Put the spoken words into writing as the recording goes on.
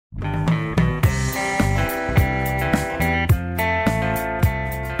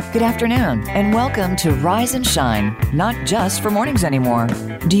Good afternoon, and welcome to Rise and Shine, not just for mornings anymore.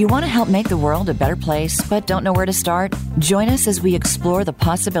 Do you want to help make the world a better place but don't know where to start? Join us as we explore the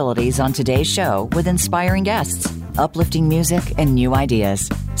possibilities on today's show with inspiring guests, uplifting music, and new ideas.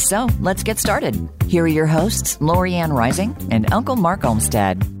 So let's get started. Here are your hosts, Lorianne Rising and Uncle Mark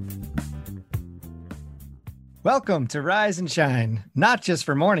Olmstead. Welcome to Rise and Shine, not just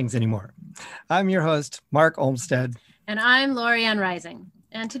for mornings anymore. I'm your host, Mark Olmstead. And I'm Lorianne Rising.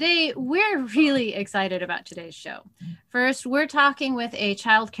 And today, we're really excited about today's show. First, we're talking with a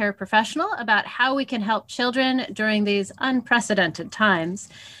child care professional about how we can help children during these unprecedented times.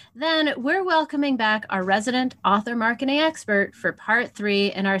 Then, we're welcoming back our resident author marketing expert for part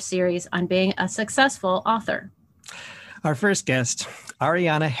 3 in our series on being a successful author. Our first guest,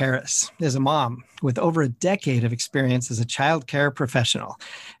 Ariana Harris, is a mom with over a decade of experience as a child care professional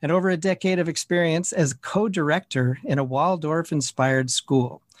and over a decade of experience as co-director in a Waldorf-inspired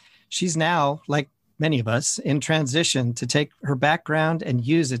school. She's now, like many of us, in transition to take her background and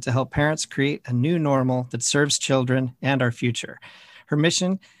use it to help parents create a new normal that serves children and our future. Her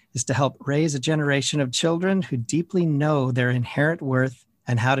mission is to help raise a generation of children who deeply know their inherent worth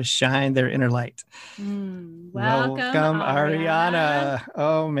and how to shine their inner light. Welcome, Ariana.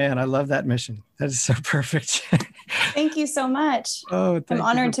 Oh, man, I love that mission. That is so perfect. Thank you so much. I'm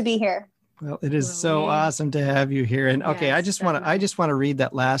honored to be here. Well, it is so awesome to have you here. And okay, yes, I just want to read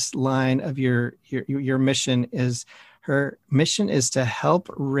that last line of your mission is, her mission is to help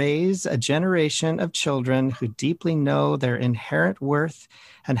raise a generation of children who deeply know their inherent worth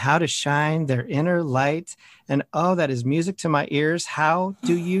and how to shine their inner light. And oh, that is music to my ears. How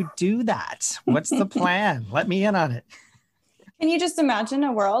do you do that? What's the plan? Let me in on it. Can you just imagine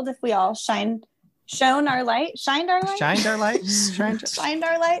a world if we all shined our light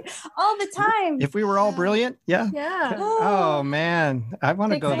all the time? If we were all brilliant, yeah. Oh man, I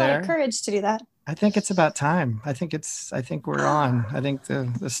want to go there. A lot of courage to do that. I think it's about time. I think we're on. I think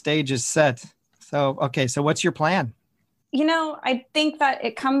the stage is set. So, okay. So what's your plan? I think that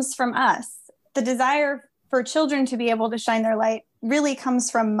it comes from us. The desire for children to be able to shine their light really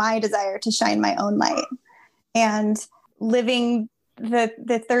comes from my desire to shine my own light. And living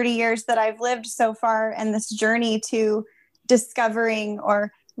the 30 years that I've lived so far and this journey to discovering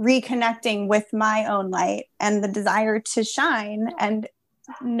or reconnecting with my own light and the desire to shine, and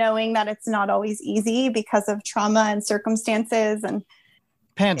knowing that it's not always easy because of trauma and circumstances and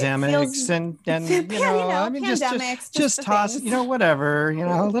pandemics and pandemics, just toss things. Whatever,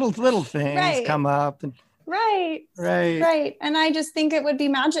 little things come up and right. And I just think it would be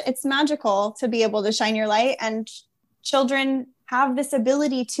it's magical to be able to shine your light, and children have this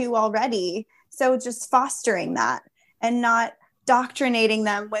ability to already. So just fostering that and not doctrinating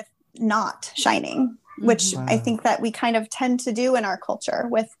them with not shining, which I think that we kind of tend to do in our culture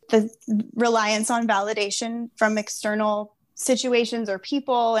with the reliance on validation from external situations or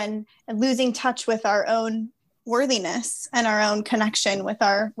people, and losing touch with our own worthiness and our own connection with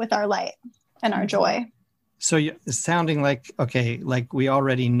our light and our joy. So it's sounding like we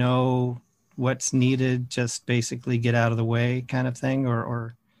already know what's needed, just basically get out of the way kind of thing,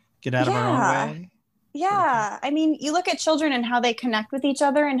 or get out of our own way. Yeah. I mean, you look at children and how they connect with each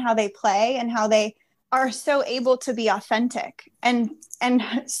other and how they play and how they are so able to be authentic and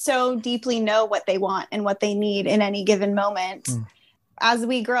so deeply know what they want and what they need in any given moment. As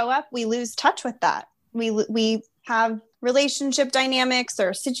we grow up, we lose touch with that. We have relationship dynamics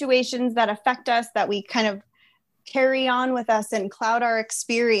or situations that affect us that we kind of carry on with us and cloud our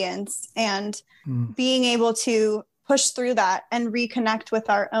experience, and being able to push through that and reconnect with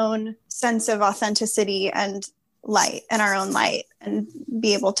our own sense of authenticity and light and our own light and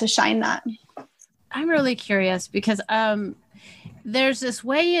be able to shine that. I'm really curious because there's this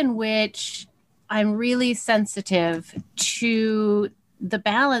way in which I'm really sensitive to the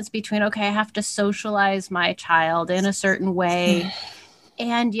balance between, I have to socialize my child in a certain way.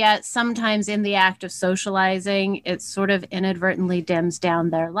 And yet sometimes in the act of socializing, it sort of inadvertently dims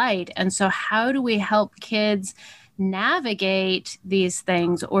down their light. And so how do we help kids navigate these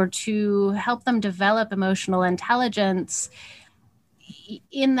things, or to help them develop emotional intelligence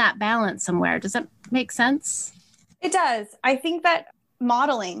in that balance somewhere? Does that make sense? It does. I think that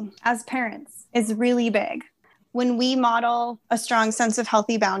modeling as parents is really big. When we model a strong sense of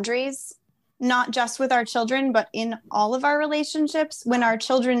healthy boundaries, not just with our children, but in all of our relationships, when our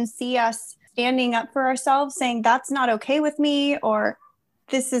children see us standing up for ourselves, saying, that's not okay with me, or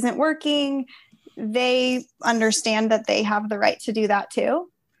this isn't working, they understand that they have the right to do that too.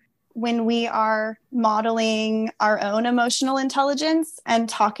 When we are modeling our own emotional intelligence and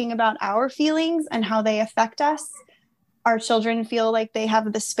talking about our feelings and how they affect us, our children feel like they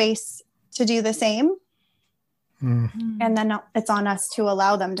have the space to do the same. And then it's on us to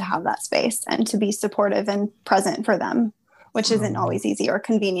allow them to have that space and to be supportive and present for them, which isn't always easy or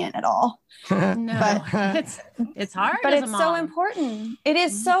convenient at all. No, but it's hard, but as a it's mom. so important. It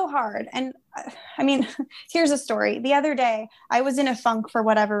is so hard. And I mean, here's a story. The other day I was in a funk for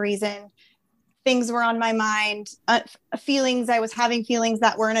whatever reason. Things were on my mind, I was having feelings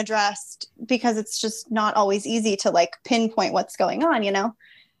that weren't addressed, because it's just not always easy to like pinpoint what's going on. You know,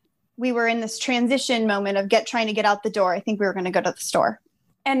 we were in this transition moment of trying to get out the door. I think we were going to go to the store,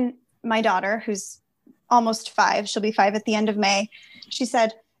 and my daughter, who's almost 5, she'll be 5 at the end of May. She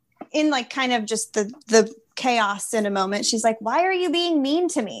said, in like kind of just the chaos in a moment, she's like, "Why are you being mean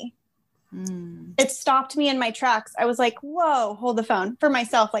to me?" It stopped me in my tracks. I was like, whoa, hold the phone for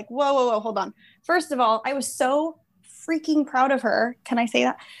myself. Like, whoa, hold on. First of all, I was so freaking proud of her. Can I say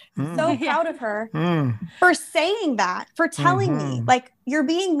that? So proud of her for saying that, for telling me like, you're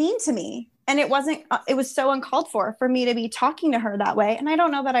being mean to me. And it was so uncalled for me to be talking to her that way. And I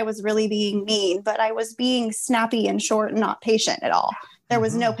don't know that I was really being mean, but I was being snappy and short and not patient at all. There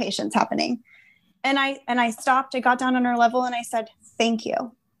was no patience happening. And I stopped, I got down on her level and I said, thank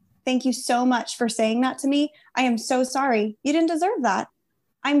you. Thank you so much for saying that to me. I am so sorry. You didn't deserve that.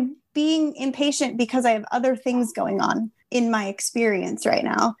 I'm being impatient because I have other things going on in my experience right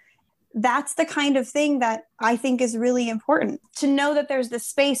now. That's the kind of thing that I think is really important, to know that there's the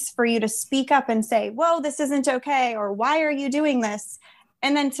space for you to speak up and say, whoa, this isn't okay. Or why are you doing this?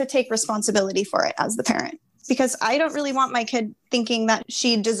 And then to take responsibility for it as the parent, because I don't really want my kid thinking that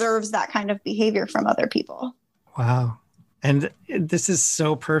she deserves that kind of behavior from other people. Wow. And this is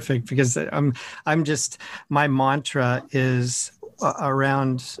so perfect, because my mantra is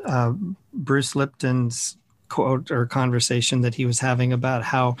around Bruce Lipton's quote or conversation that he was having about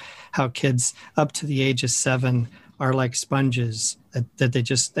how kids up to the age of 7 are like sponges,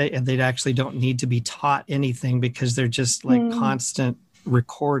 that they actually don't need to be taught anything, because they're just like constantly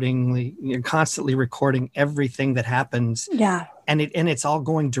recording everything that happens. Yeah. And it's all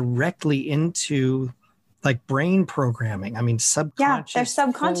going directly into like brain programming. I mean, subconscious. Yeah, they're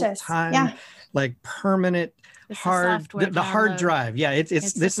subconscious. Time, like permanent the hard drive. Yeah,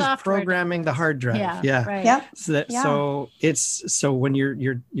 this is programming the hard drive. Yeah. Right. Yep. So when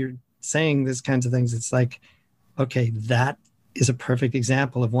you're saying these kinds of things, it's like, okay, that is a perfect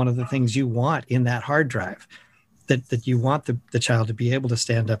example of one of the things you want in that hard drive. That you want the child to be able to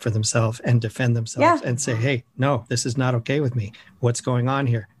stand up for themselves and defend themselves and say, hey, no, this is not okay with me. What's going on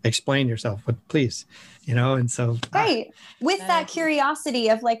here? Explain yourself, but please, and so. Right. With that curiosity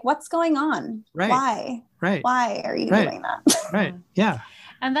of like, what's going on? Right. Why? Right. Why are you doing that? Right. Yeah.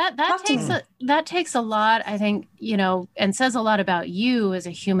 And that takes a lot, I think, and says a lot about you as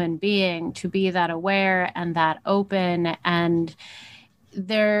a human being, to be that aware and that open. And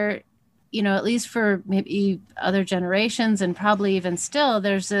there, at least for maybe other generations, and probably even still,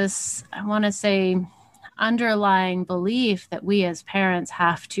 there's this, I want to say, underlying belief that we as parents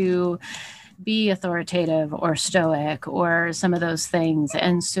have to be authoritative or stoic or some of those things.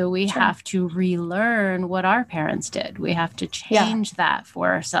 And so we have to relearn what our parents did. We have to change that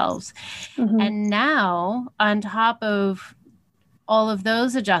for ourselves. And now, on top of all of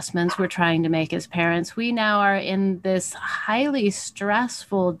those adjustments we're trying to make as parents, we now are in this highly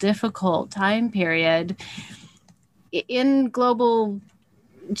stressful, difficult time period in global,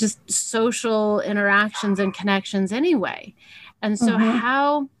 just social interactions and connections anyway. And so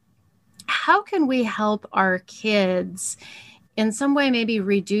how can we help our kids in some way maybe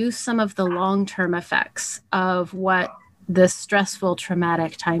reduce some of the long-term effects of what this stressful,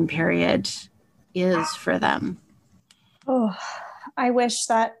 traumatic time period is for them? Oh, I wish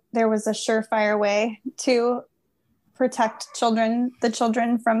that there was a surefire way to protect the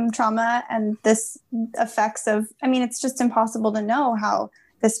children from trauma and this effects of, it's just impossible to know how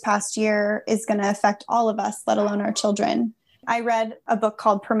this past year is going to affect all of us, let alone our children. I read a book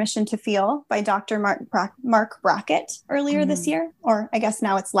called Permission to Feel by Dr. Mark Brackett earlier this year, or I guess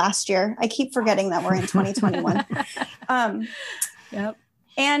now it's last year. I keep forgetting that we're in 2021.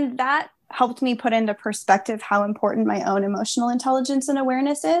 And that helped me put into perspective how important my own emotional intelligence and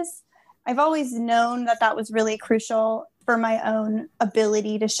awareness is. I've always known that was really crucial for my own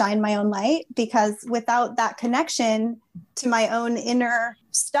ability to shine my own light, because without that connection to my own inner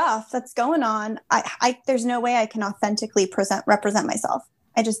stuff that's going on, there's no way I can authentically represent myself.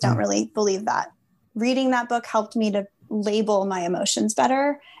 I just don't really believe that. Reading that book helped me to label my emotions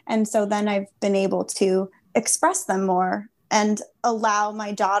better. And so then I've been able to express them more and allow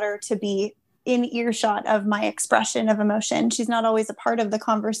my daughter to be in earshot of my expression of emotion. She's not always a part of the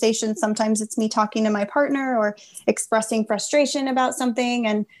conversation. Sometimes it's me talking to my partner or expressing frustration about something.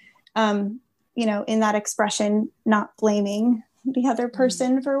 And, in that expression, not blaming the other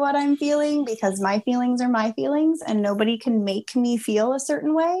person for what I'm feeling, because my feelings are my feelings and nobody can make me feel a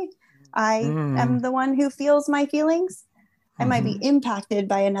certain way. I am the one who feels my feelings. I might be impacted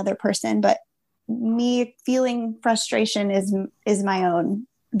by another person, but me feeling frustration is my own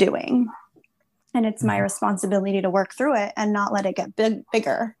doing. And it's my responsibility to work through it and not let it get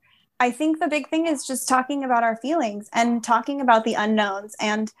bigger. I think the big thing is just talking about our feelings and talking about the unknowns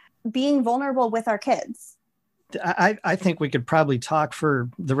and being vulnerable with our kids. I think we could probably talk for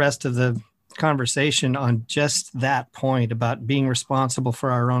the rest of the conversation on just that point about being responsible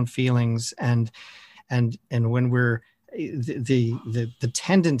for our own feelings and when we're the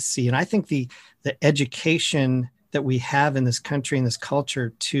tendency, and I think the education that we have in this country, in this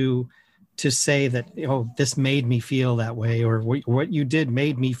culture, to say that, this made me feel that way, or what you did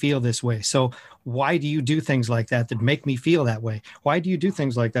made me feel this way. So why do you do things like that make me feel that way? Why do you do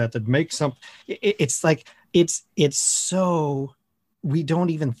things like that make some? It's like it's so we don't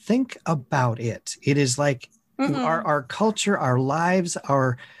even think about it. It is like our culture, our lives,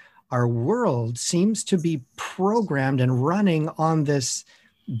 our world seems to be programmed and running on this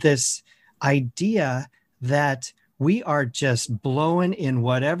idea that we are just blowing in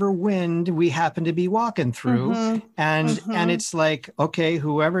whatever wind we happen to be walking through. And it's like, okay,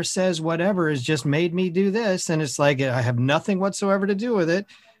 whoever says whatever has just made me do this. And it's like, I have nothing whatsoever to do with it.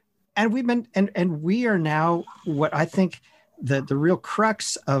 And we are now, what I think the real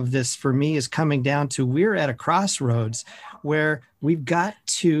crux of this for me is coming down to, we're at a crossroads where we've got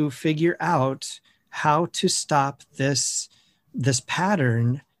to figure out how to stop this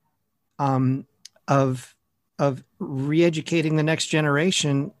pattern of re-educating the next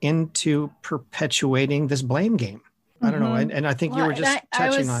generation into perpetuating this blame game. I don't know. And I think you were just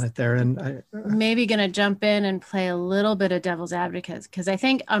touching on it there. And I maybe going to jump in and play a little bit of devil's advocate, because I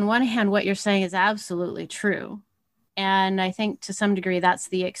think on one hand, what you're saying is absolutely true. And I think to some degree, that's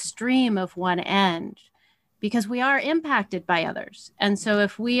the extreme of one end, because we are impacted by others. And so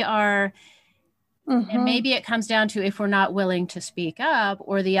if we are, and maybe it comes down to, if we're not willing to speak up,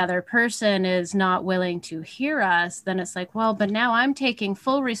 or the other person is not willing to hear us, then it's like, well, but now I'm taking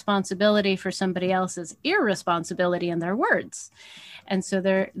full responsibility for somebody else's irresponsibility in their words. And so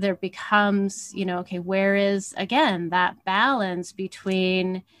there becomes, okay, where is, again, that balance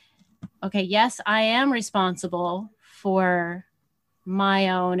between, okay, yes, I am responsible for my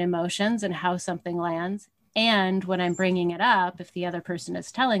own emotions and how something lands. And when I'm bringing it up, if the other person is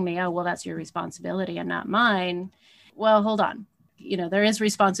telling me, oh, well, that's your responsibility and not mine. Well, hold on. There is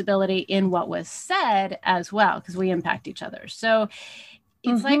responsibility in what was said as well, because we impact each other. So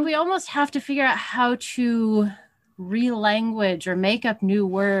it's like we almost have to figure out how to re-language or make up new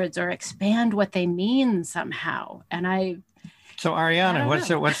words or expand what they mean somehow. And So Ariana,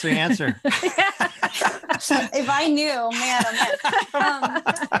 what's the answer? If I knew, man, oh man.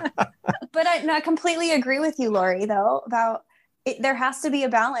 But I completely agree with you, Lori, though, about it. There has to be a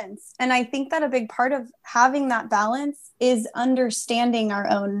balance. And I think that a big part of having that balance is understanding our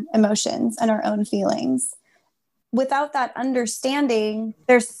own emotions and our own feelings. Without that understanding,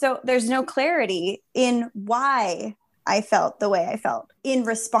 there's no clarity in why I felt the way I felt in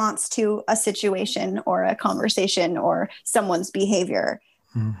response to a situation or a conversation or someone's behavior.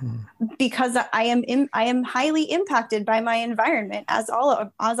 Because I am highly impacted by my environment, as all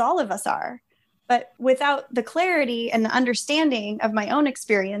of us are. But without the clarity and the understanding of my own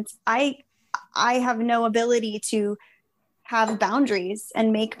experience, I have no ability to have boundaries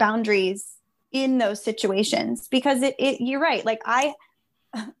and make boundaries in those situations. Because you're right. Like I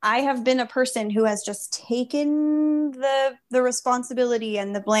have been a person who has just taken the responsibility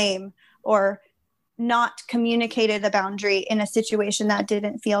and the blame, or not communicated a boundary in a situation that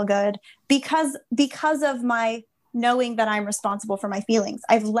didn't feel good because of my knowing that I'm responsible for my feelings.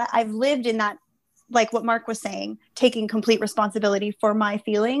 I've lived in that, like what Mark was saying, taking complete responsibility for my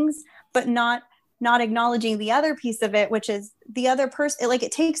feelings, but not acknowledging the other piece of it, which is the other person. Like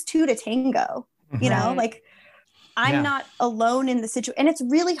it takes two to tango, like I'm not alone in the situation. And it's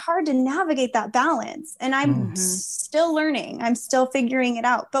really hard to navigate that balance. And I'm still learning. I'm still figuring it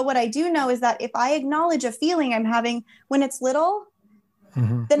out. But what I do know is that if I acknowledge a feeling I'm having when it's little,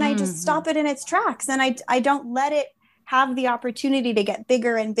 then I just stop it in its tracks. And I don't let it have the opportunity to get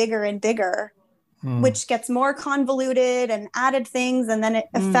bigger and bigger and bigger, which gets more convoluted and added things. And then it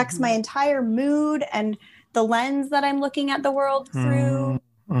affects my entire mood and the lens that I'm looking at the world through.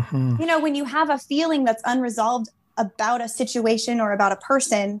 When you have a feeling that's unresolved about a situation or about a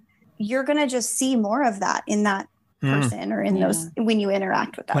person, you're going to just see more of that in that person or in those, when you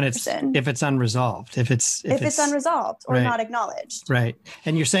interact with that person. If it's unresolved, if it's unresolved or not acknowledged. Right.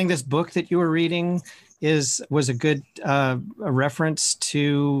 And you're saying this book that you were reading was a good a reference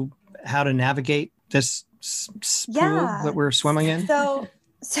to how to navigate this pool that we're swimming in?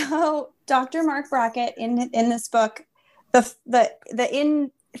 So Dr. Mark Brackett in this book,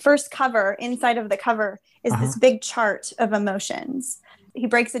 the first cover, inside of the cover is this big chart of emotions. He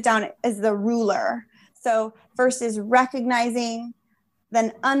breaks it down as the ruler. So first is recognizing,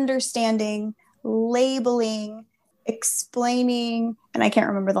 then understanding, labeling, explaining, and I can't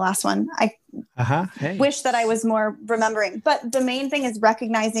remember the last one. I wish that I was more remembering, but the main thing is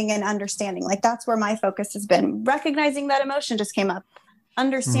recognizing and understanding. Like that's where my focus has been. Recognizing that emotion just came up,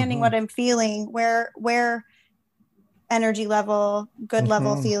 understanding what I'm feeling, where energy level, good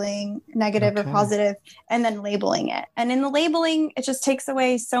level feeling, negative or positive, and then labeling it. And in the labeling, it just takes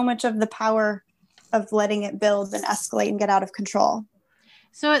away so much of the power of letting it build and escalate and get out of control.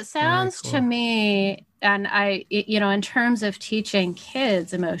 So it sounds to me, and in terms of teaching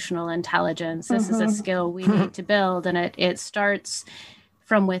kids emotional intelligence, this is a skill we need to build, and it starts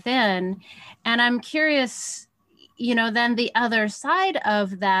from within. And I'm curious, then the other side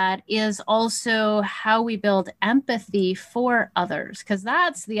of that is also how we build empathy for others, because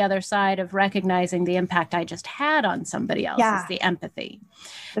that's the other side of recognizing the impact I just had on somebody else is the empathy.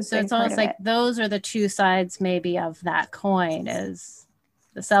 So it's almost like those are the two sides maybe of that coin, is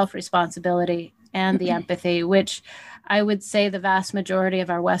the self-responsibility and the empathy, which I would say the vast majority of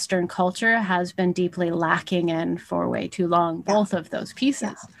our Western culture has been deeply lacking in for way too long, both of those pieces.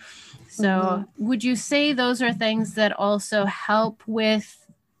 Yeah. So would you say those are things that also help with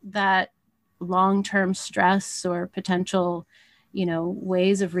that long-term stress or potential,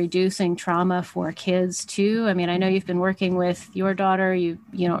 ways of reducing trauma for kids too? I mean, I know you've been working with your daughter,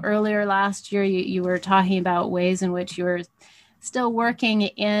 earlier last year, you were talking about ways in which you were still working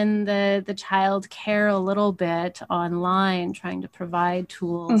in the child care a little bit online, trying to provide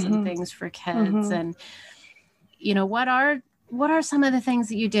tools and things for kids. And, what are some of the things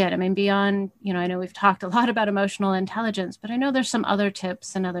that you did? I mean, beyond, I know we've talked a lot about emotional intelligence, but I know there's some other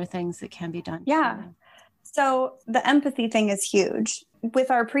tips and other things that can be done. Yeah. So the empathy thing is huge. With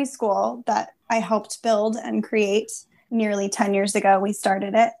our preschool that I helped build and create nearly 10 years ago, we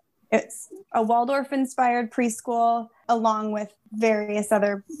started it. It's a Waldorf-inspired preschool, along with various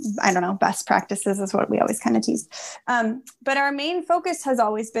other, best practices is what we always kind of tease. But our main focus has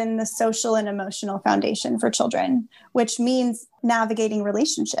always been the social and emotional foundation for children, which means navigating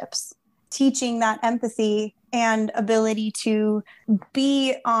relationships, teaching that empathy and ability to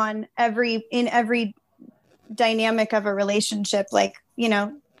be in every dynamic of a relationship. Like,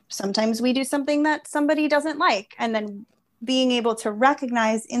 sometimes we do something that somebody doesn't like, and then being able to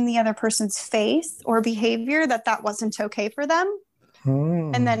recognize in the other person's face or behavior that wasn't okay for them.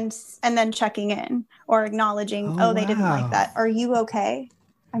 And then checking in or acknowledging, they didn't like that. Are you okay?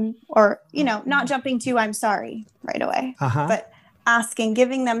 Not jumping to, I'm sorry right away, but asking,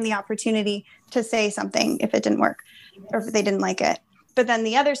 giving them the opportunity to say something if it didn't work or if they didn't like it. But then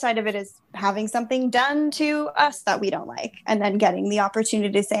the other side of it is having something done to us that we don't like, and then getting the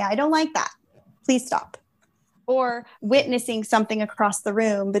opportunity to say, I don't like that. Please stop. Or witnessing something across the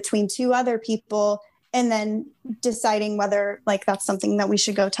room between two other people, and then deciding whether that's something that we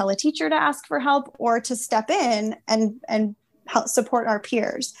should go tell a teacher to ask for help, or to step in and help support our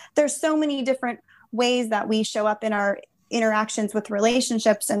peers. There's so many different ways that we show up in our interactions with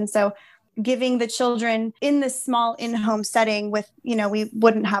relationships. And so giving the children in this small in-home setting with, we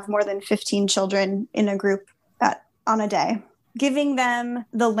wouldn't have more than 15 children in a group on a day. Giving them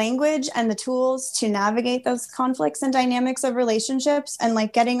the language and the tools to navigate those conflicts and dynamics of relationships,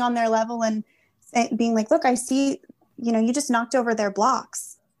 and getting on their level and being like, look, I see, you just knocked over their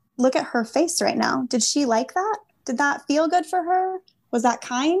blocks. Look at her face right now. Did she like that? Did that feel good for her? Was that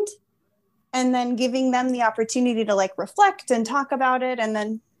kind? And then giving them the opportunity to reflect and talk about it, and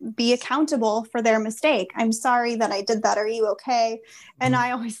then be accountable for their mistake. I'm sorry that I did that. Are you okay? And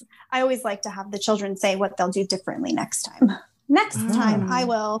I always like to have the children say what they'll do differently next time. Next time I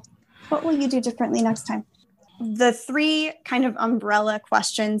will. What will you do differently next time? The three kind of umbrella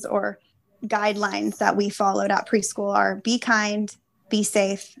questions or guidelines that we followed at preschool are: be kind, be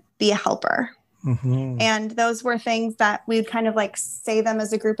safe, be a helper. And those were things that we'd kind of say them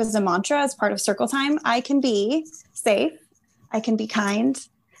as a group, as a mantra, as part of circle time. I can be safe. I can be kind.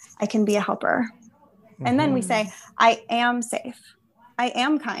 I can be a helper. And then we say, I am safe. I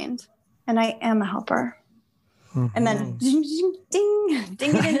am kind. And I am a helper. And then ding,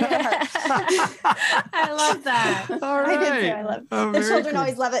 ding it into their heart. I love that. All right. I did too. I love Oh, the very children cool.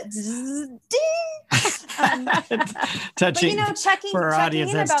 always love it. Ding. Touching, but checking for our checking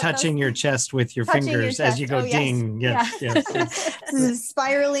audience, in that's about touching those, your chest with your touching your fingers as you chest. go Oh, yes. ding. Yes, Yeah. yes.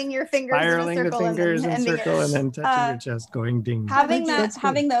 Spiraling your fingers Spiraling in a the circle fingers in a and then circle and then touching your chest, going ding. That's good.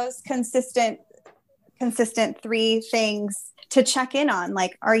 having those consistent 3 things to check in on,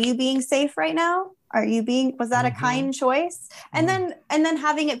 like, are you being safe right now? Was that a kind choice? And then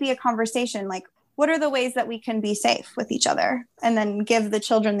having it be a conversation, like, what are the ways that we can be safe with each other? And then give the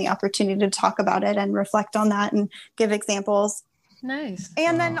children the opportunity to talk about it and reflect on that and give examples. Nice.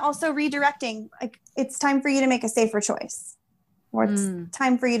 And then also redirecting, like, it's time for you to make a safer choice, or it's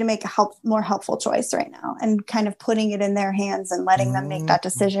time for you to make a more helpful choice right now, and kind of putting it in their hands and letting them make that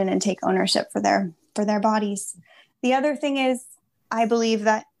decision and take ownership for their bodies. The other thing is, I believe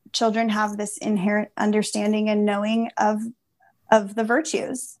that children have this inherent understanding and knowing of the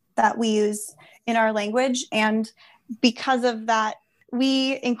virtues that we use in our language. And because of that,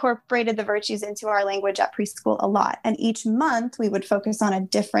 we incorporated the virtues into our language at preschool a lot. And each month we would focus on a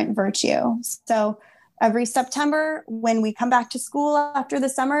different virtue. So every September, when we come back to school after the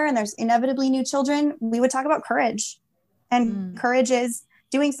summer and there's inevitably new children, we would talk about courage. And courage is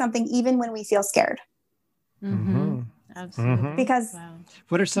doing something even when we feel scared. Absolutely. Because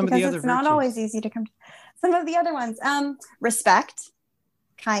what are some of the other it's virtues? not always easy to come to. Some of the other ones, respect,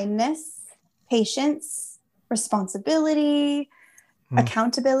 kindness, patience, responsibility,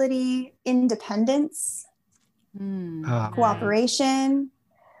 accountability, independence, cooperation.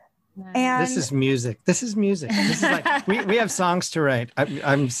 And this is music. This is like we have songs to write.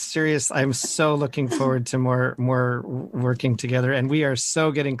 I'm serious. I'm so looking forward to more working together, and we are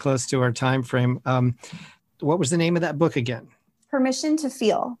so getting close to our time frame. What was the name of that book again? Permission to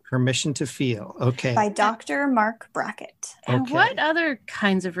Feel. Permission to Feel. Okay. By Dr. Mark Brackett. And what other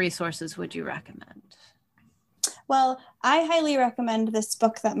kinds of resources would you recommend? Well, I highly recommend this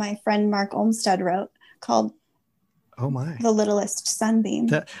book that my friend Mark Olmsted wrote called The Littlest Sunbeam.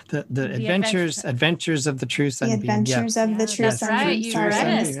 The Adventures of the True Sunbeam. The Adventures of the True Sunbeam. Right. You read it.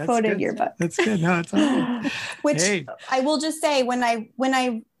 I misquoted your book. That's good. No, it's awesome. Which I will just say, when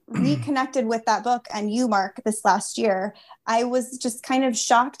I reconnected with that book and you, Mark, this last year, I was just kind of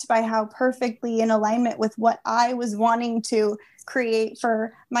shocked by how perfectly in alignment with what I was wanting to create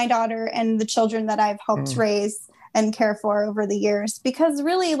for my daughter and the children that I've helped raise and care for over the years. Because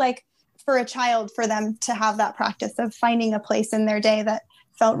really, like, for a child, for them to have that practice of finding a place in their day that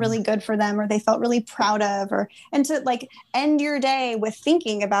felt really good for them, or they felt really proud of, and to like end your day with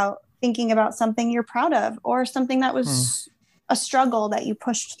thinking about something you're proud of, or something that was a struggle that you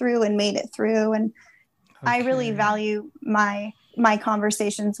pushed through and made it through. And I really value my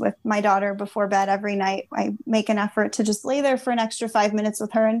conversations with my daughter before bed every night. I make an effort to just lay there for an extra 5 minutes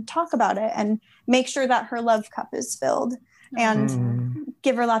with her and talk about it and make sure that her love cup is filled, and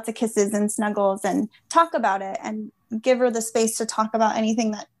give her lots of kisses and snuggles and talk about it, and give her the space to talk about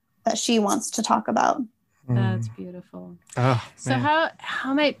anything that she wants to talk about. That's beautiful. Oh, so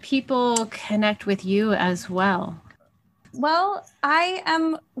how might people connect with you as well? Well, I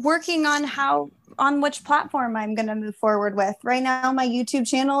am working on which platform I'm going to move forward with. Right now, my YouTube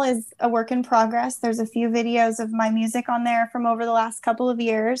channel is a work in progress. There's a few videos of my music on there from over the last couple of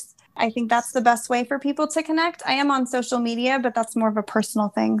years. I think that's the best way for people to connect. I am on social media, but that's more of a personal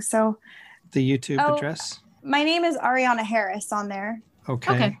thing. So the YouTube address? My name is Ariana Harris on there.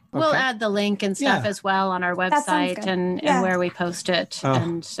 Okay. We'll add the link and stuff as well on our website and where we post it.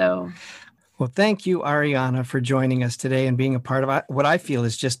 And so... Well, thank you, Ariana, for joining us today and being a part of what I feel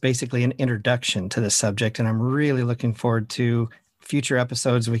is just basically an introduction to the subject. And I'm really looking forward to future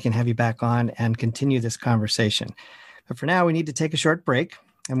episodes we can have you back on and continue this conversation. But for now, we need to take a short break.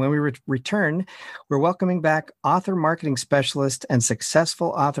 And when we return, we're welcoming back author, marketing specialist, and successful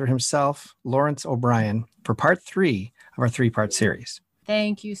author himself, Lawrence O'Brien, for part 3 of our 3-part series.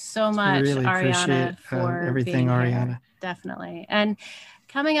 Thank you so much, really Ariana, for everything, being Ariana. Here. Definitely. And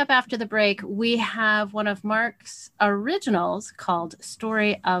coming up after the break, we have one of Mark's originals called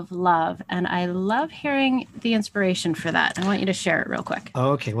Story of Love. And I love hearing the inspiration for that. I want you to share it real quick.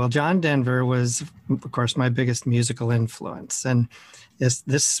 Okay. Well, John Denver was, of course, my biggest musical influence. And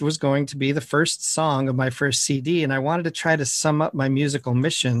this was going to be the first song of my first CD. And I wanted to try to sum up my musical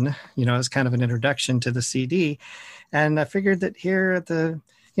mission, as kind of an introduction to the CD. And I figured that here at the,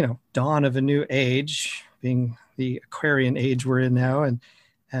 dawn of a new age, being the Aquarian age we're in now, and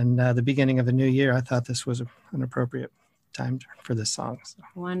the beginning of a new year, I thought this was an appropriate time for this song. So.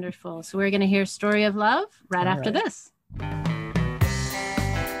 Wonderful. So we're going to hear Story of Love right after this.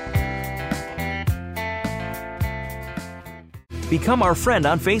 Become our friend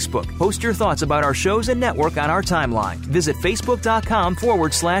on Facebook. Post your thoughts about our shows and network on our timeline. Visit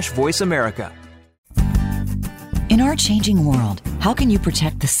facebook.com/Voice America. In our changing world, how can you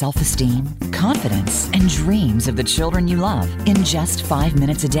protect the self-esteem, confidence, and dreams of the children you love in just 5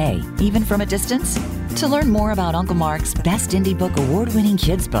 minutes a day, even from a distance? To learn more about Uncle Mark's Best Indie Book award-winning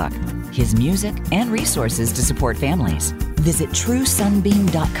kids book, his music, and resources to support families, visit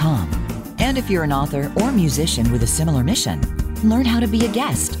TrueSunbeam.com. And if you're an author or musician with a similar mission, learn how to be a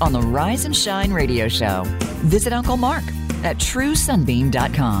guest on the Rise and Shine radio show. Visit Uncle Mark at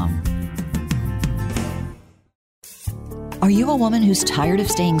TrueSunbeam.com. Are you a woman who's tired of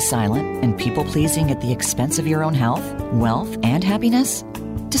staying silent and people-pleasing at the expense of your own health, wealth, and happiness?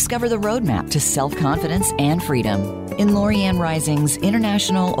 Discover the roadmap to self-confidence and freedom in Lorianne Rising's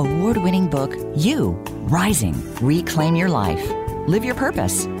international award-winning book, You, Rising, Reclaim Your Life. Live your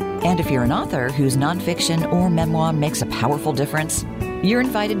purpose. And if you're an author whose nonfiction or memoir makes a powerful difference, you're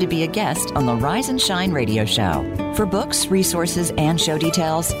invited to be a guest on the Rise and Shine radio show. For books, resources, and show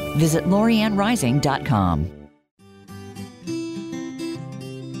details, visit LorianneRising.com.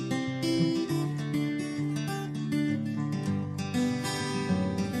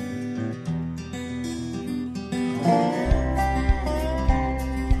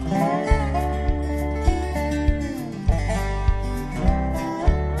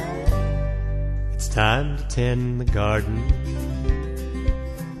 Time to tend the garden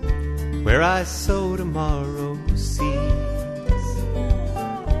where I sow tomorrow's seeds,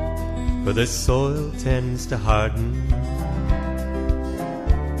 for the soil tends to harden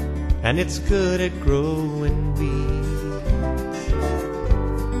and it's good at growing weeds.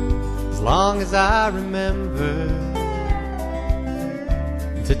 As long as I remember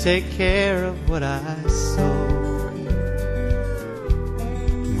to take care of what I sow,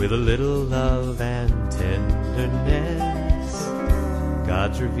 with a little love and tenderness,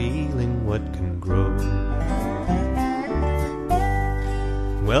 God's revealing what can grow.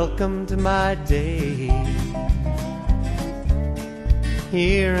 Welcome to my day,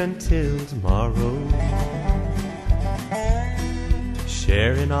 here until tomorrow,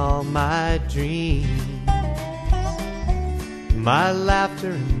 sharing all my dreams, my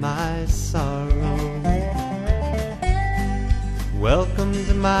laughter and my sorrow. Welcome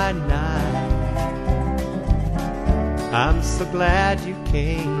to my night, I'm so glad you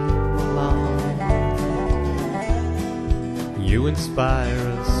came along. You inspire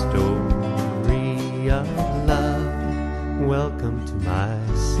a story of love. Welcome to my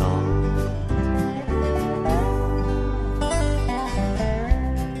song.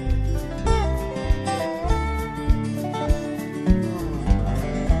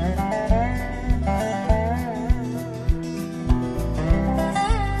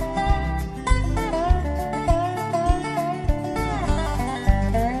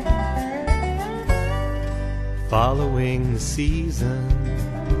 Following the seasons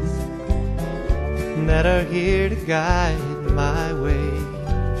that are here to guide my way,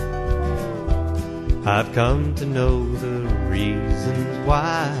 I've come to know the reasons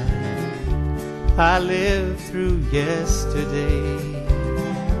why I lived through yesterday,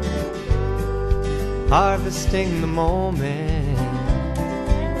 harvesting the moment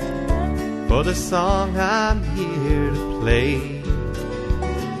for the song I'm here to play,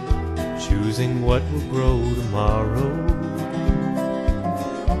 choosing what will grow tomorrow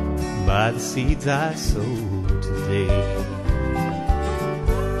by the seeds I sow today.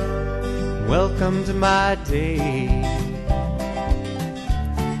 Welcome to my day,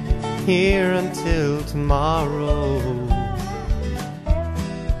 here until tomorrow,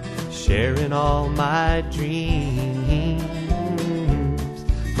 sharing all my dreams,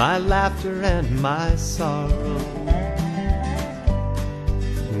 my laughter and my sorrow.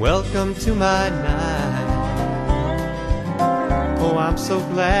 Welcome to my night, oh, I'm so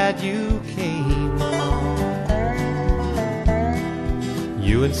glad you came along.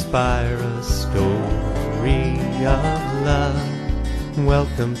 You inspire a story of love.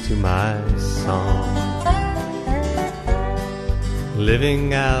 Welcome to my song,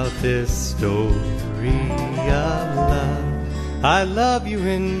 living out this story of love. I love you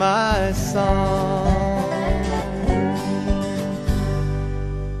in my song.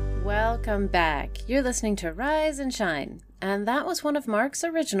 Welcome back. You're listening to Rise and Shine, and that was one of Mark's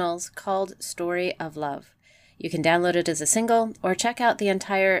originals called Story of Love. You can download it as a single or check out the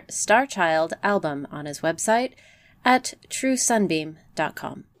entire Star Child album on his website at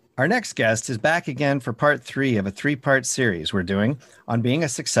TrueSunbeam.com. Our next guest is back again for part 3 of a 3-part series we're doing on being a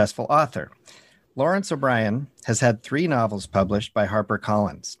successful author. Lawrence O'Brien has had 3 novels published by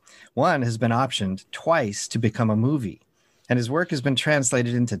HarperCollins. One has been optioned twice to become a movie. and his work has been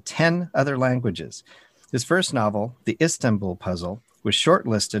translated into 10 other languages. His first novel, The Istanbul Puzzle, was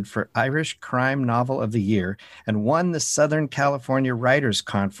shortlisted for Irish Crime Novel of the Year and won the Southern California Writers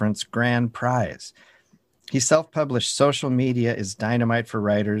Conference Grand Prize. He self-published Social Media is Dynamite for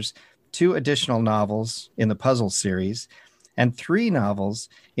Writers, 2 additional novels in the puzzle series, and 3 novels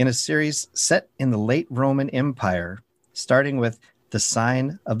in a series set in the late Roman Empire, starting with The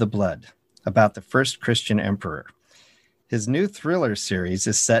Sign of the Blood, about the first Christian emperor. His new thriller series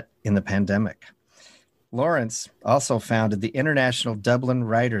is set in the pandemic. Lawrence also founded the International Dublin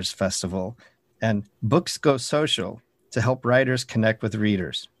Writers Festival and Books Go Social to help writers connect with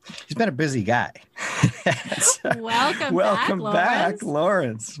readers. He's been a busy guy. Welcome back,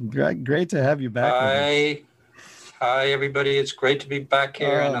 Lawrence. Great to have you back. Hi, everybody. It's great to be back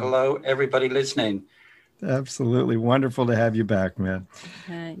here. And hello, everybody listening. Absolutely wonderful to have you back, man.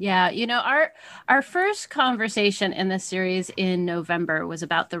 Our first conversation in this series in November was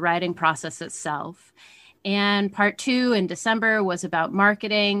about the writing process itself. And part 2 in December was about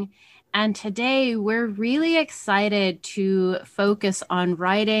marketing. And today we're really excited to focus on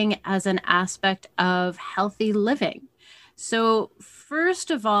writing as an aspect of healthy living. So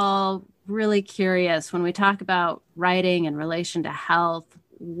first of all, really curious, when we talk about writing in relation to health,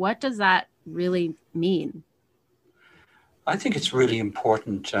 what does that really mean? I think it's really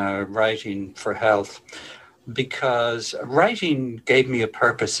important, writing for health, because writing gave me a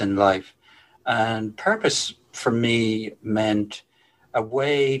purpose in life. And purpose for me meant a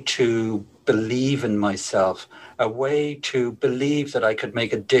way to believe in myself, a way to believe that I could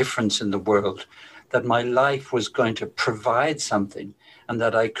make a difference in the world, that my life was going to provide something and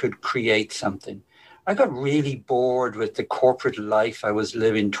that I could create something. I got really bored with the corporate life I was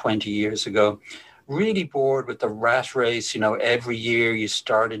living 20 years ago, really bored with the rat race. Every year you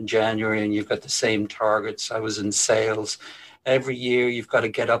start in January and you've got the same targets. I was in sales. Every year you've got to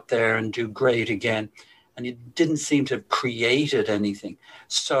get up there and do great again. And it didn't seem to have created anything.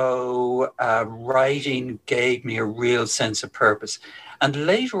 So writing gave me a real sense of purpose. And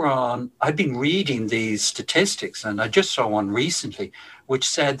later on, I've been reading these statistics, and I just saw one recently, which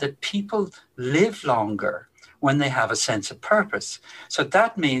said that people live longer when they have a sense of purpose. So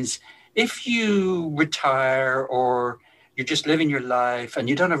that means if you retire or you're just living your life and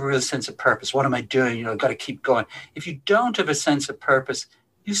you don't have a real sense of purpose, what am I doing? I've got to keep going. If you don't have a sense of purpose,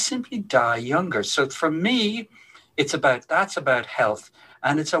 you simply die younger. So for me, that's about health.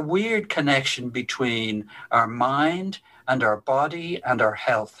 And it's a weird connection between our mind and our body and our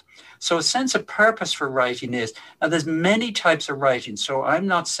health. So a sense of purpose for writing is, now there's many types of writing. So I'm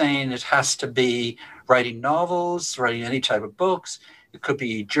not saying it has to be writing novels, writing any type of books. It could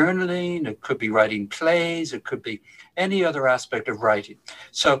be journaling, it could be writing plays, it could be any other aspect of writing.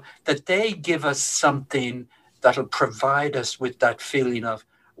 So that they give us something that'll provide us with that feeling of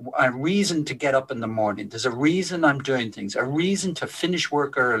a reason to get up in the morning. There's a reason I'm doing things, a reason to finish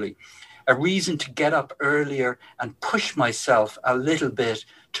work early, a reason to get up earlier and push myself a little bit,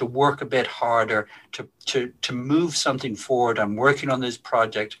 to work a bit harder, to move something forward. I'm working on this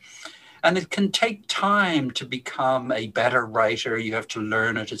project. And it can take time to become a better writer. You have to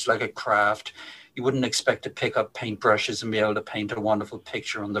learn it. It's like a craft. You wouldn't expect to pick up paintbrushes and be able to paint a wonderful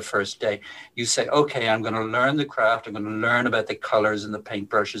picture on the first day. You say, okay, I'm going to learn the craft. I'm going to learn about the colors and the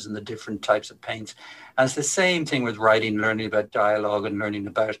paintbrushes and the different types of paints. And it's the same thing with writing, learning about dialogue and learning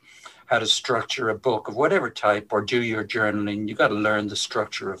about how to structure a book of whatever type, or do your journaling. You've got to learn the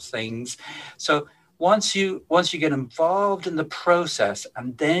structure of things. So once you get involved in the process,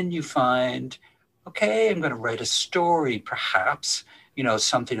 and then you find, okay, I'm going to write a story, perhaps,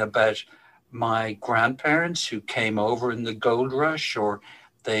 something about my grandparents who came over in the gold rush, or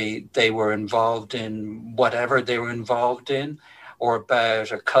they were involved in whatever they were involved in, or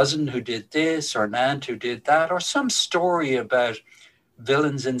about a cousin who did this, or an aunt who did that, or some story about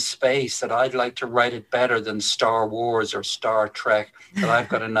villains in space that I'd like to write it better than Star Wars or Star Trek, that I've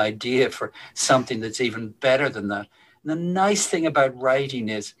got an idea for something that's even better than that. And the nice thing about writing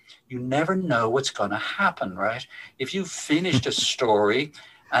is you never know what's going to happen, right? If you finished a story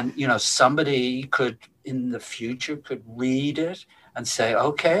and, somebody could, in the future, could read it and say,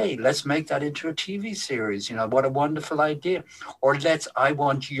 okay, let's make that into a TV series. What a wonderful idea. Or I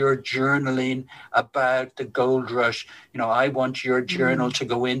want your journaling about the gold rush. I want your journal to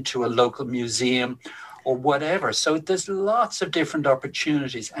go into a local museum or whatever. So there's lots of different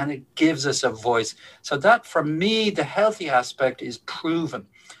opportunities, and it gives us a voice. So that, for me, the healthy aspect is proven.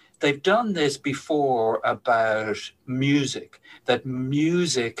 they've done this before about music, that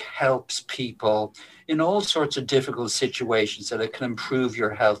music helps people in all sorts of difficult situations, that it can improve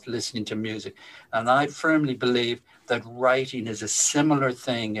your health listening to music. And I firmly believe that writing is a similar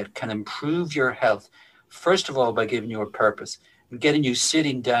thing. It can improve your health, first of all, by giving you a purpose, and getting you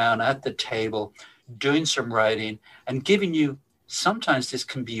sitting down at the table, doing some writing, and giving you, sometimes this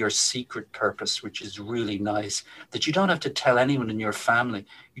can be your secret purpose, which is really nice, that you don't have to tell anyone in your family.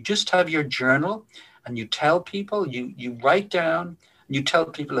 You just have your journal and you tell people, you write down, you tell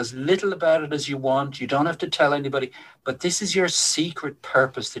people as little about it as you want. You don't have to tell anybody, but this is your secret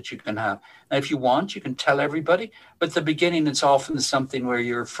purpose that you can have. Now, if you want, you can tell everybody, but at the beginning, it's often something where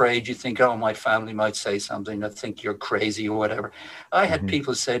you're afraid. You think, oh, my family might say something. I think you're crazy or whatever. I had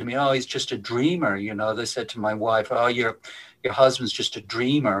people say to me, oh, he's just a dreamer. You know, they said to my wife, oh, your husband's just a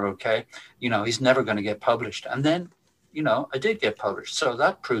dreamer. Okay. You know, he's never going to get published. And then, you know, I did get published, so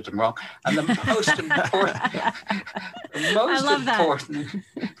that proved them wrong. And the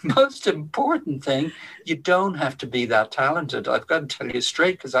most important thing, you don't have to be that talented. I've got to tell you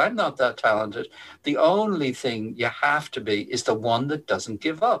straight, because I'm not that talented. The only thing you have to be is the one that doesn't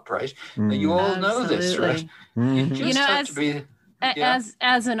give up, right? Now, you all know this, right? You just have to be. Yeah.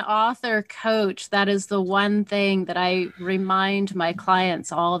 As an author coach, that is the one thing that I remind my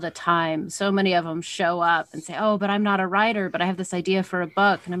clients all the time. So many of them show up and say, oh, but I'm not a writer, but I have this idea for a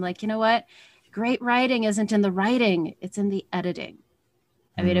book. And I'm like, you know what? Great writing isn't in the writing, it's in the editing.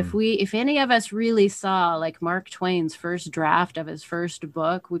 I mean, if any of us really saw like Mark Twain's first draft of his first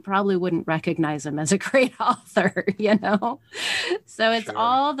book, we probably wouldn't recognize him as a great author, you know? So it's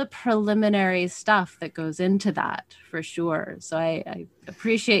all the preliminary stuff that goes into that for sure. So I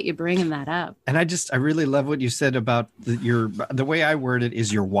appreciate you bringing that up. And I really love what you said about the way I word it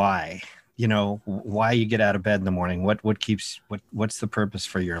is your why. You know, why you get out of bed in the morning, what's the purpose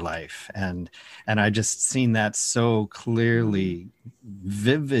for your life? And I just seen that so clearly,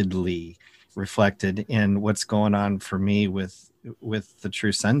 vividly reflected in what's going on for me with the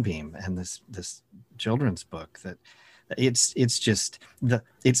True Sunbeam and this children's book, that it's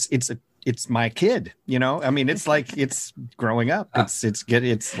my kid, you know. I mean, it's like it's growing up. It's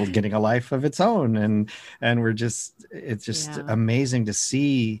getting a life of its own, and it's just amazing to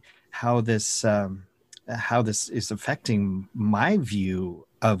see how this is affecting my view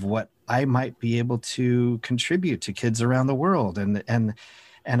of what I might be able to contribute to kids around the world, and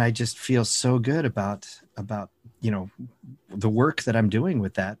I just feel so good about you know the work that I'm doing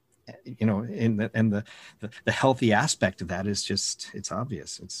with that, you know, and the healthy aspect of that is just, it's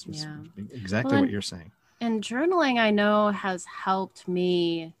obvious. It's exactly what you're saying. And journaling, I know, has helped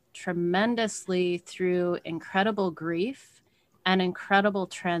me tremendously through incredible grief and incredible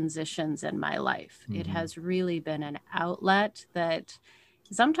transitions in my life. It has really been an outlet that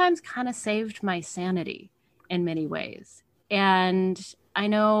sometimes kind of saved my sanity in many ways. And I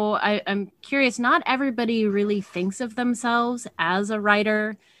know I'm curious, not everybody really thinks of themselves as a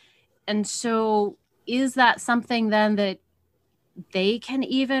writer. And so is that something then that they can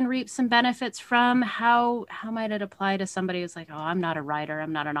even reap some benefits from? How might it apply to somebody who's like, oh, I'm not a writer,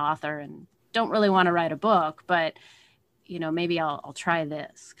 I'm not an author, and don't really want to write a book, but you know, maybe I'll try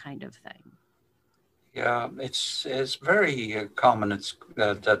this kind of thing. Yeah, it's very common. It's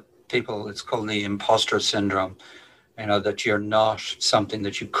that people, it's called the imposter syndrome. You know, that you're not something,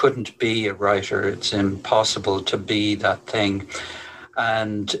 that you couldn't be a writer. It's impossible to be that thing.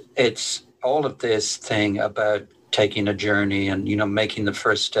 And it's all of this thing about taking a journey and, you know, making the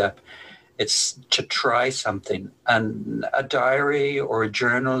first step. It's to try something. And a diary or a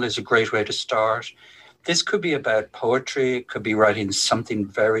journal is a great way to start. This could be about poetry. It could be writing something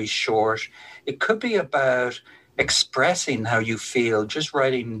very short. It could be about expressing how you feel, just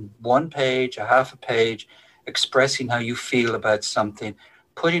writing one page, a half a page, expressing how you feel about something,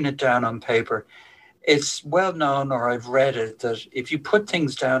 putting it down on paper. It's well known, or I've read it, that if you put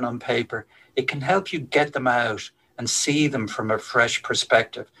things down on paper, it can help you get them out and see them from a fresh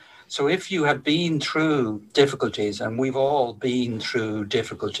perspective. So if you have been through difficulties, and we've all been through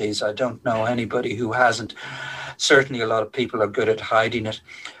difficulties, I don't know anybody who hasn't. Certainly a lot of people are good at hiding it.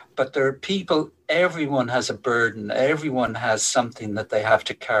 But there are people, everyone has a burden. Everyone has something that they have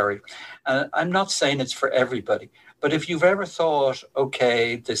to carry. And I'm not saying it's for everybody. But if you've ever thought,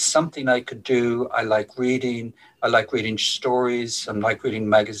 okay, there's something I could do. I like reading stories. I like reading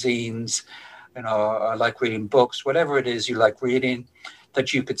magazines. You know, I like reading books, whatever it is you like reading,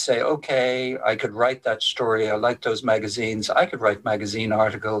 that you could say, okay, I could write that story. I like those magazines. I could write magazine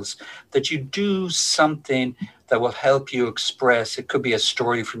articles. That you do something that will help you express. It could be a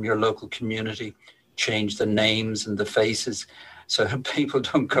story from your local community, change the names and the faces, so people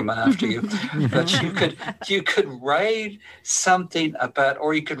don't come after you. But you could write something about,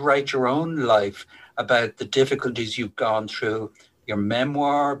 or you could write your own life about the difficulties you've gone through, your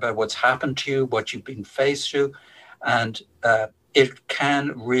memoir about what's happened to you, what you've been faced through, and it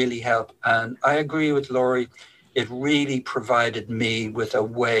can really help. And I agree with Laurie. It really provided me with a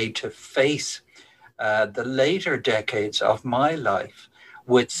way to face the later decades of my life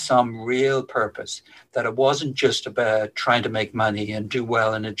with some real purpose, that it wasn't just about trying to make money and do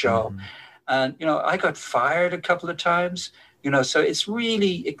well in a job. And, I got fired a couple of times, so it's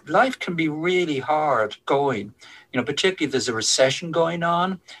really, life can be really hard going, particularly if there's a recession going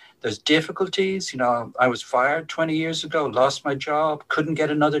on. There's difficulties. I was fired 20 years ago, lost my job, couldn't get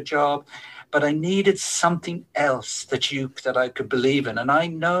another job, but I needed something else that I could believe in. And I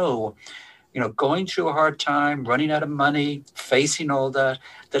know, going through a hard time, running out of money, facing all that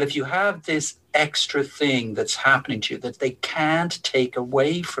if you have this extra thing that's happening to you that they can't take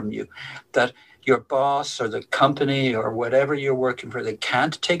away from you, that your boss or the company or whatever you're working for, they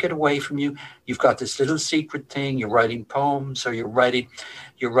can't take it away from you. You've got this little secret thing. You're writing poems, or you're writing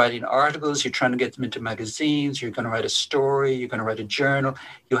articles. You're trying to get them into magazines. You're going to write a story. You're going to write a journal.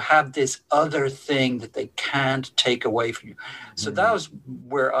 You have this other thing that they can't take away from you. So that was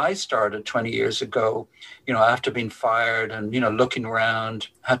where I started 20 years ago, after being fired and, looking around,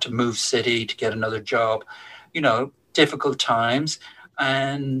 had to move city to get another job, difficult times.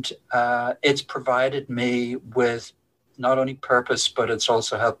 And it's provided me with not only purpose, but it's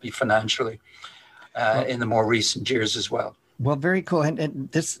also helped me financially in the more recent years as well. Well, very cool.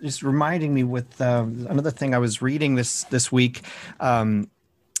 And this is reminding me with another thing I was reading this week. Do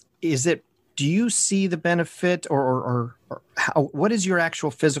you see the benefit or what is your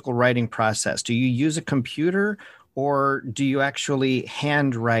actual physical writing process? Do you use a computer, or do you actually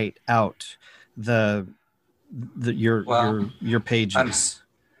handwrite out your pages?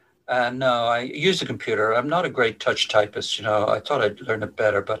 No, I use a computer. I'm not a great touch typist. I thought I'd learn it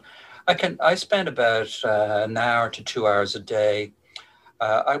better, but I spend about an hour to 2 hours a day.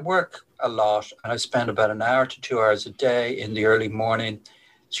 I work a lot, and I spend about an hour to 2 hours a day in the early morning.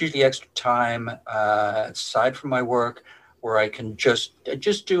 It's usually extra time aside from my work, where I can just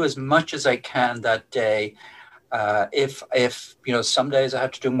do as much as I can that day. If some days I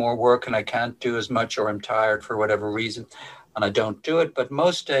have to do more work and I can't do as much, or I'm tired for whatever reason, and I don't do it. But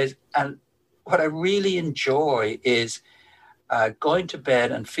most days, and what I really enjoy is going to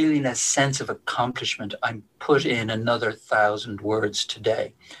bed and feeling a sense of accomplishment. I'm put in another 1,000 words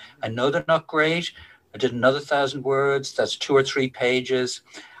today. I know they're not great. I did another 1,000 words. That's 2 or 3 pages.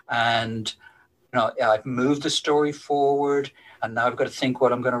 And, I've moved the story forward, and now I've got to think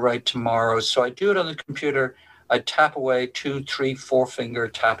what I'm going to write tomorrow. So I do it on the computer. I tap away 2, 3, 4 finger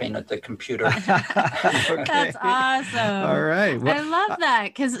tapping at the computer. Okay. That's awesome. All right. Well, I love that,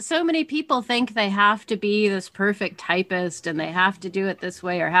 because so many people think they have to be this perfect typist and they have to do it this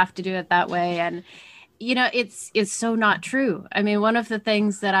way or have to do it that way. And, it's so not true. I mean, one of the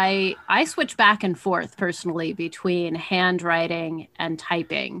things that I switch back and forth personally between handwriting and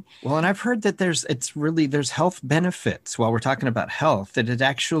typing. Well, and I've heard that there's health benefits while we're talking about health, that it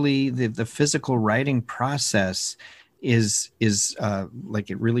actually, the physical writing process is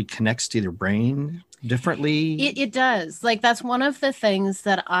like it really connects to your brain differently. It does. Like, that's one of the things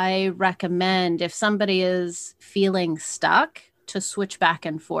that I recommend if somebody is feeling stuck, to switch back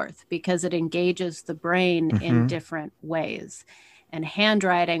and forth, because it engages the brain in different ways. And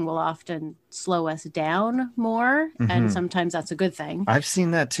handwriting will often slow us down more. And sometimes that's a good thing. I've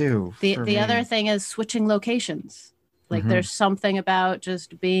seen that too. The other thing is switching locations. Like there's something about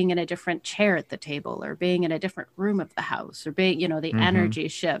just being in a different chair at the table, or being in a different room of the house, or being, the energy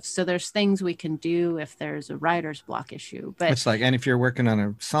shifts. So there's things we can do if there's a writer's block issue. But it's like, and if you're working on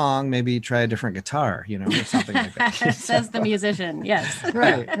a song, maybe try a different guitar, or something like that. Says the musician. Yes.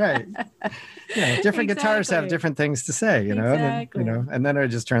 Right. Yeah. Different guitars have different things to say, Exactly. and then I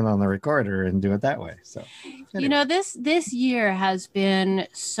just turn on the recorder and do it that way. So, anyway. This year has been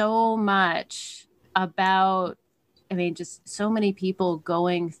so much about, just so many people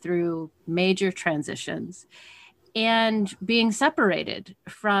going through major transitions and being separated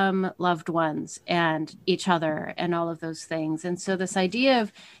from loved ones and each other and all of those things. And so this idea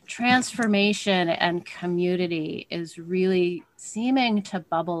of transformation and community is really seeming to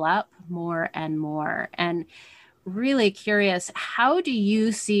bubble up more and more. And really curious, how do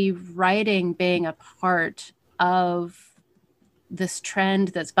you see writing being a part of this trend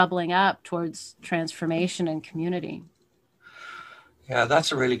that's bubbling up towards transformation and community? Yeah,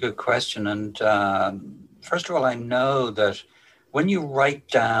 that's a really good question. And first of all, I know that when you write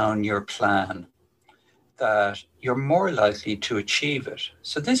down your plan, that you're more likely to achieve it.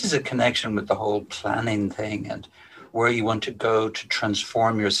 So this is a connection with the whole planning thing and where you want to go to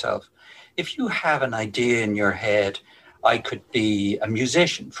transform yourself. If you have an idea in your head, I could be a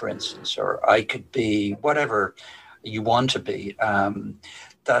musician, for instance, or I could be whatever you want to be,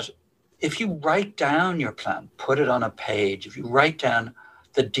 that if you write down your plan, put it on a page, if you write down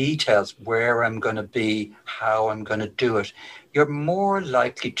the details, where I'm going to be, how I'm going to do it, you're more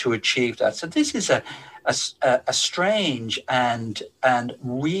likely to achieve that. So this is a strange and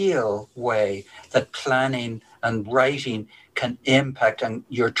real way that planning and writing can impact on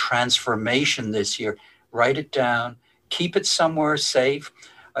your transformation this year. Write it down, keep it somewhere safe.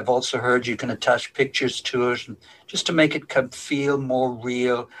 I've also heard you can attach pictures to it just to make it feel more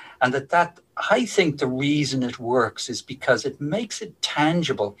real. And that I think the reason it works is because it makes it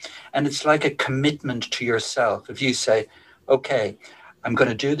tangible, and it's like a commitment to yourself. If you say, okay, I'm going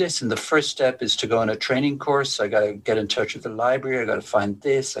to do this, and the first step is to go on a training course. I got to get in touch with the library. I got to find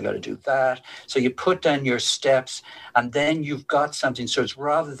this. I got to do that. So you put down your steps, and then you've got something. So it's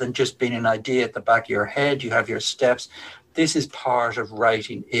rather than just being an idea at the back of your head, you have your steps. This is part of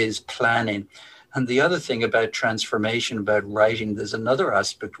writing, is planning. And the other thing about transformation, about writing, there's another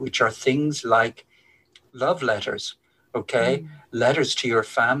aspect, which are things like love letters, okay? Letters to your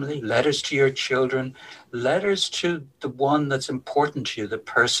family, letters to your children, letters to the one that's important to you, the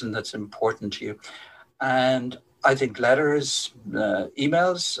person that's important to you. And I think letters,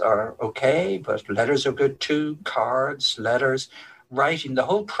 emails are okay, but letters are good too, cards, letters, writing, the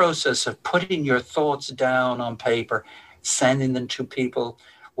whole process of putting your thoughts down on paper, sending them to people,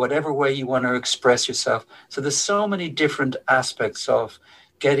 whatever way you want to express yourself. So there's so many different aspects of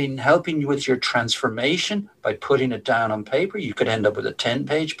helping you with your transformation by putting it down on paper. You could end up with a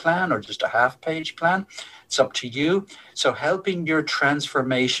 10-page plan or just a half-page plan. It's up to you. So helping your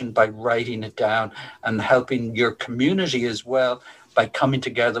transformation by writing it down, and helping your community as well by coming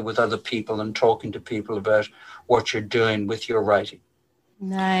together with other people and talking to people about what you're doing with your writing.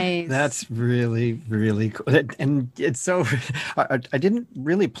 Nice. That's really, really cool. And it's so, I didn't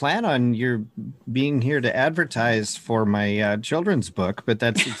really plan on your being here to advertise for my children's book, but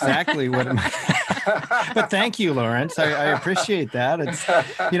that's exactly what but thank you, Lawrence. I appreciate that. It's,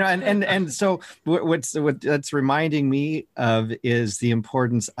 and so what that's reminding me of is the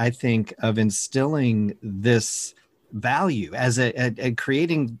importance, I think, of instilling this value as a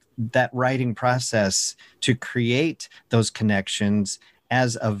creating that writing process to create those connections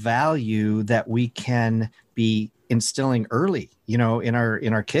as a value that we can be instilling early, in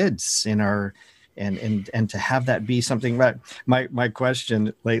our kids, and to have that be something. But my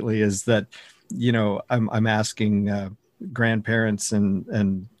question lately is that, I'm asking grandparents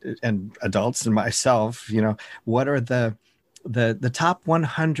and adults and myself, what are the top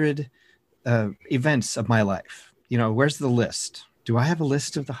 100 events of my life? Where's the list? Do I have a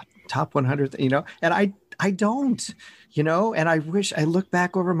list of the top 100? And I don't. And I wish, I look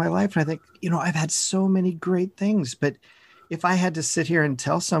back over my life and I think, I've had so many great things, but if I had to sit here and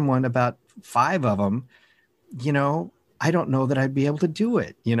tell someone about 5 of them, I don't know that I'd be able to do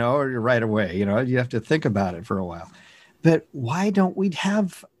it, or right away, you have to think about it for a while. But why don't we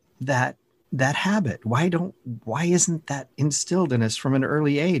have that habit? Why isn't that instilled in us from an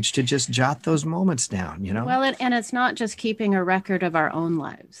early age to just jot those moments down, Well, and it's not just keeping a record of our own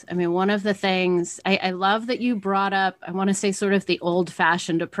lives. I mean, one of the things I love that you brought up, I want to say sort of the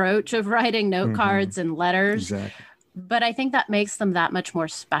old-fashioned approach of writing note cards and letters. Exactly. But I think that makes them that much more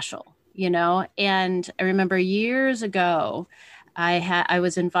special, And I remember years ago, I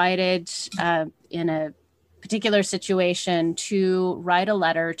was invited in a particular situation to write a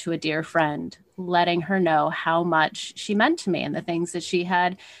letter to a dear friend, letting her know how much she meant to me and the things that she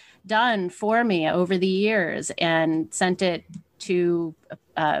had done for me over the years, and sent it to,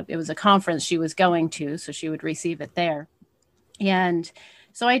 it was a conference she was going to, so she would receive it there. And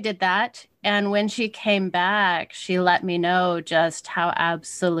so I did that. And when she came back, she let me know just how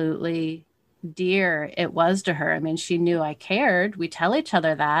absolutely dear it was to her. I mean, she knew I cared. We tell each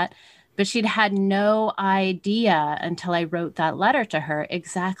other that. But she'd had no idea until I wrote that letter to her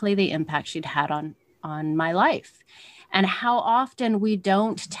exactly the impact she'd had on my life, and how often we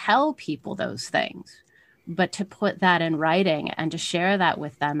don't tell people those things, but to put that in writing and to share that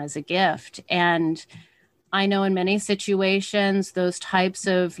with them as a gift. And I know in many situations, those types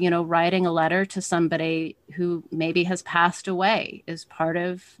of, writing a letter to somebody who maybe has passed away is part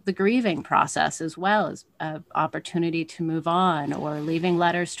of the grieving process, as well as an opportunity to move on, or leaving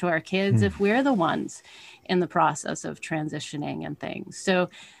letters to our kids if we're the ones in the process of transitioning and things. So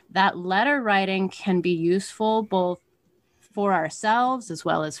that letter writing can be useful both for ourselves as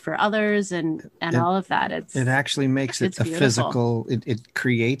well as for others, and all of that. It actually makes it a beautiful. physical. It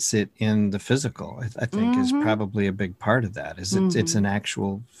creates it in the physical. I think is probably a big part of that. Is it's an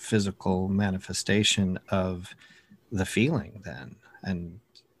actual physical manifestation of the feeling then, and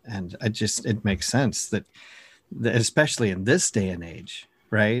it makes sense that especially in this day and age.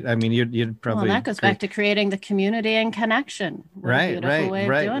 Right. I mean, you'd probably. Well, that goes back to creating the community and connection. Right.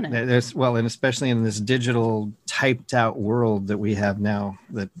 Doing it. And especially in this digital typed out world that we have now,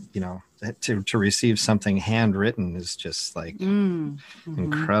 that, to receive something handwritten is just like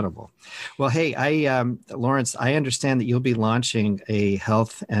incredible. Well, hey, Lawrence, I understand that you'll be launching a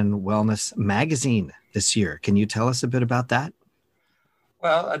health and wellness magazine this year. Can you tell us a bit about that?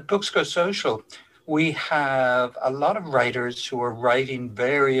 Well, at Books Go Social, we have a lot of writers who are writing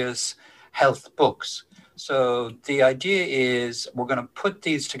various health books. So the idea is we're going to put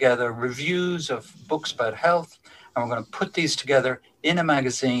these together, reviews of books about health, and we're going to put these together in a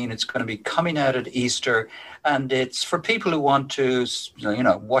magazine. It's going to be coming out at Easter, and it's for people who want to,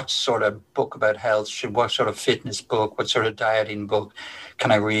 what sort of book about health, what sort of fitness book, what sort of dieting book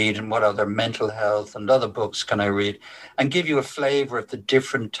can I read, and what other mental health and other books can I read, and give you a flavor of the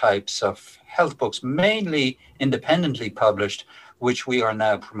different types of health books, mainly independently published, which we are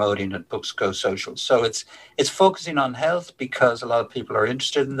now promoting at Books Go Social. So it's focusing on health because a lot of people are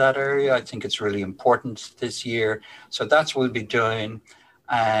interested in that area. I think it's really important this year. So that's what we'll be doing,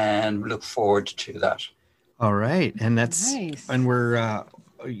 and look forward to that. All right. And that's nice. And we're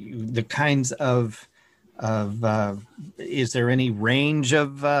the kinds of is there any range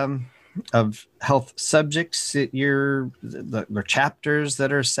of health subjects that the chapters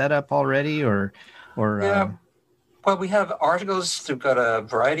that are set up already, or yeah. Well, we have articles. We've got a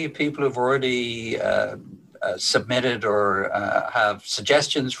variety of people who've already submitted or have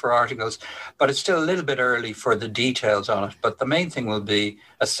suggestions for articles, but it's still a little bit early for the details on it. But the main thing will be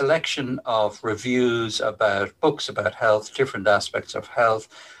a selection of reviews about books about health, different aspects of health,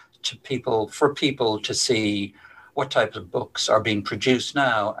 for people to see what types of books are being produced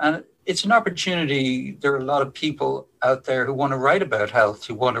now. And it's an opportunity. There are a lot of people out there who want to write about health,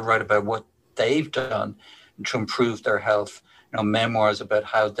 who want to write about what they've done to improve their health, memoirs about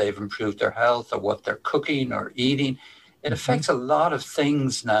how they've improved their health or what they're cooking or eating. It affects a lot of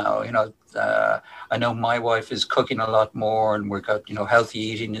things now. I know my wife is cooking a lot more, and we've got, healthy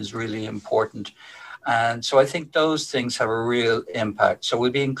eating is really important. And so I think those things have a real impact. So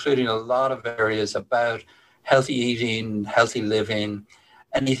we'll be including a lot of areas about healthy eating, healthy living,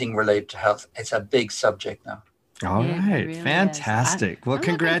 anything related to health. It's a big subject now. All right. Really fantastic. Well,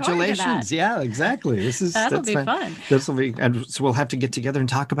 congratulations. Yeah, exactly. That'll be fun. This will be, and so we'll have to get together and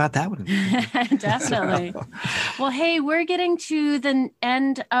talk about that one. Definitely. Well, hey, we're getting to the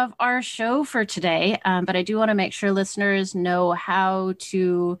end of our show for today, but I do want to make sure listeners know how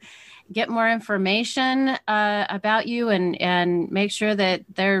to get more information about you and make sure that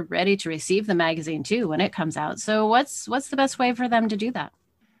they're ready to receive the magazine too when it comes out. So what's the best way for them to do that?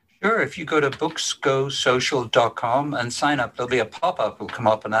 Sure. If you go to booksgosocial.com and sign up, there'll be a pop-up will come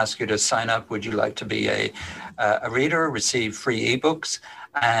up and ask you to sign up. Would you like to be a reader, receive free ebooks?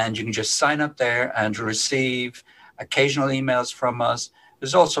 And you can just sign up there and receive occasional emails from us.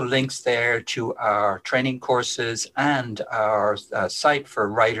 There's also links there to our training courses and our site for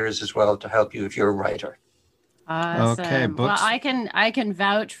writers as well to help you if you're a writer. Awesome. Okay, books. Well, I can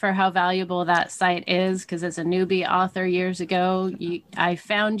vouch for how valuable that site is, because as a newbie author years ago, I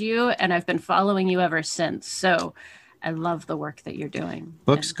found you and I've been following you ever since. So I love the work that you're doing.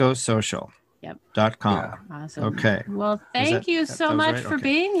 Booksgosocial.com. Yep. Yeah. Awesome. Okay. Well, thank you so much for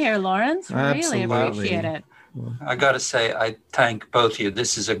being here, Lawrence. Really appreciate it. I got to say, I thank both of you.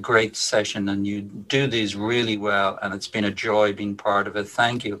 This is a great session, and you do these really well, and it's been a joy being part of it.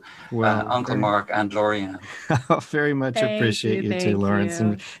 Thank you, Uncle Mark and Lori-Ann. Very much appreciate you too, Lawrence,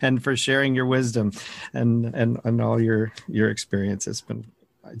 and for sharing your wisdom and all your experience. It's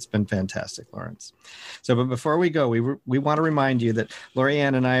been fantastic, Lawrence. So, but before we go, we want to remind you that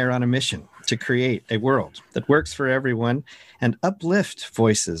Lori-Ann and I are on a mission to create a world that works for everyone and uplift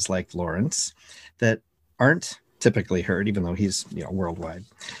voices like Lawrence that aren't typically heard, even though he's worldwide.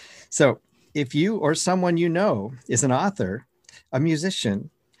 So if you or someone you know is an author, a musician,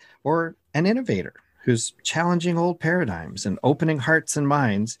 or an innovator who's challenging old paradigms and opening hearts and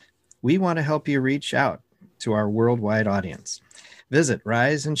minds, we want to help you reach out to our worldwide audience. Visit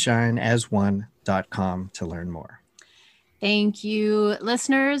riseandshineasone.com to learn more. Thank you,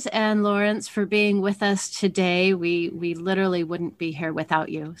 listeners, and Lawrence, for being with us today. We literally wouldn't be here without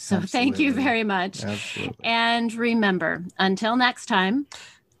you. So Thank you very much. Absolutely. And remember, until next time,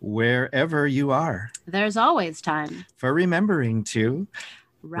 wherever you are. There's always time For remembering to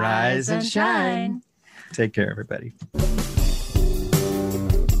rise and shine. Take care, everybody.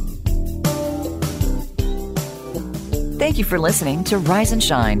 Thank you for listening to Rise and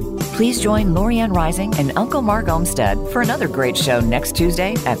Shine. Please join Lorianne Rising and Uncle Mark Olmsted for another great show next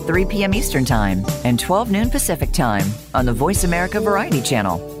Tuesday at 3 p.m. Eastern Time and 12 noon Pacific Time on the Voice America Variety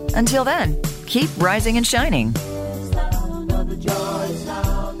Channel. Until then, keep rising and shining.